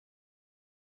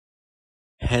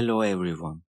Hello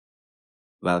everyone,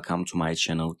 welcome to my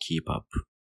channel Keep Up.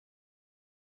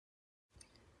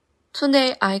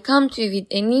 Today I come to you with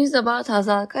a news about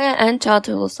Hazal Kaya and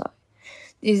Çağatay Ulusoy.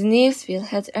 This news will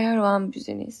hit everyone's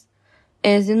business.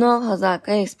 As you know, Hazal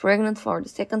Kaya is pregnant for the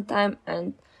second time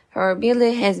and her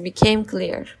belly has become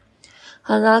clear.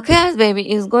 Hazal Kaya's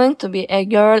baby is going to be a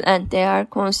girl and they are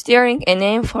considering a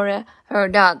name for her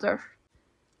daughter.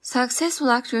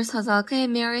 Successful actress Hazal Kaya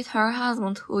married her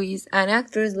husband who is an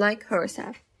actor like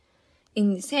herself.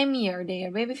 In the same year,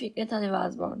 their baby Fikret Ali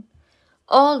was born.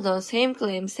 Although same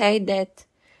claims say that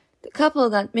the couple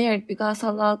got married because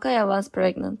Hazal Kaya was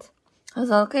pregnant.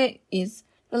 Hazal Kaya is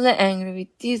really angry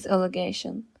with this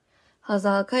allegation.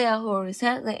 Hazal Kaya, who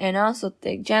recently announced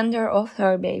the gender of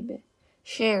her baby,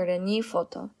 shared a new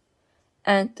photo.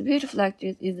 And the beautiful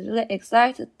actress is really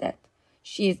excited that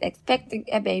she is expecting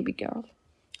a baby girl.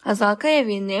 Hazal Kaya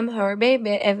will name her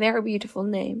baby a very beautiful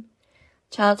name.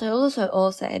 Çağatay Ulusoy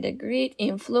also had a great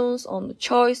influence on the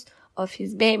choice of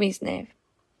his baby's name.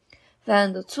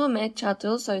 When the two met, Çağatay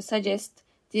Ulusoy suggested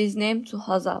this name to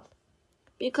Hazal.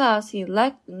 Because he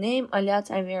liked the name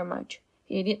Çağatay very much,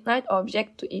 he did not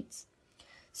object to it.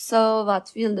 So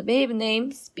what will the baby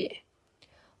names be?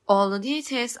 All the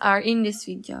details are in this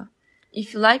video.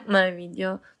 If you like my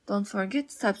video, don't forget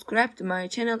to subscribe to my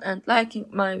channel and liking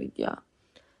my video.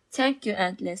 Thank you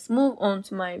and let's move on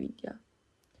to my video.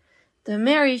 The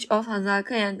marriage of Hazal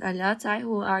Kaya and Çağatay,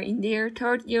 who are in their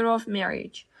third year of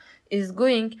marriage, is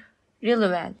going really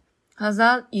well.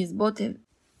 Hazal is both a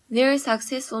very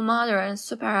successful mother and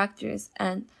super actress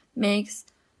and makes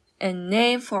a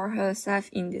name for herself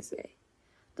in this way.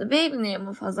 The baby name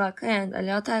of Hazal Kaya and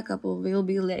Çağatay couple will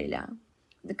be Leyla.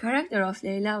 The character of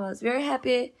Leyla was very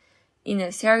happy in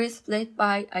a series played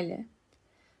by Ali.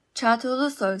 Çağatay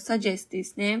Ulusoy suggests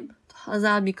this name to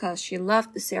Hazal because she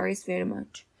loved the series very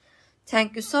much.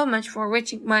 Thank you so much for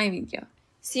watching my video.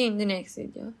 See you in the next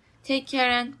video. Take care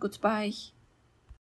and goodbye.